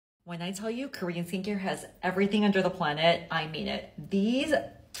When I tell you Korean skincare has everything under the planet, I mean it. These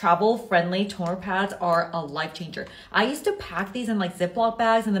travel-friendly toner pads are a life changer. I used to pack these in like Ziploc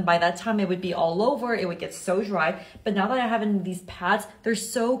bags, and then by that time it would be all over. It would get so dry. But now that I have in these pads, they're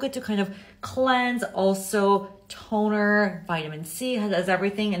so good to kind of cleanse, also toner, vitamin C, has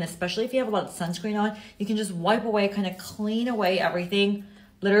everything. And especially if you have a lot of sunscreen on, you can just wipe away, kind of clean away everything.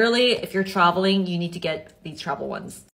 Literally, if you're traveling, you need to get these travel ones.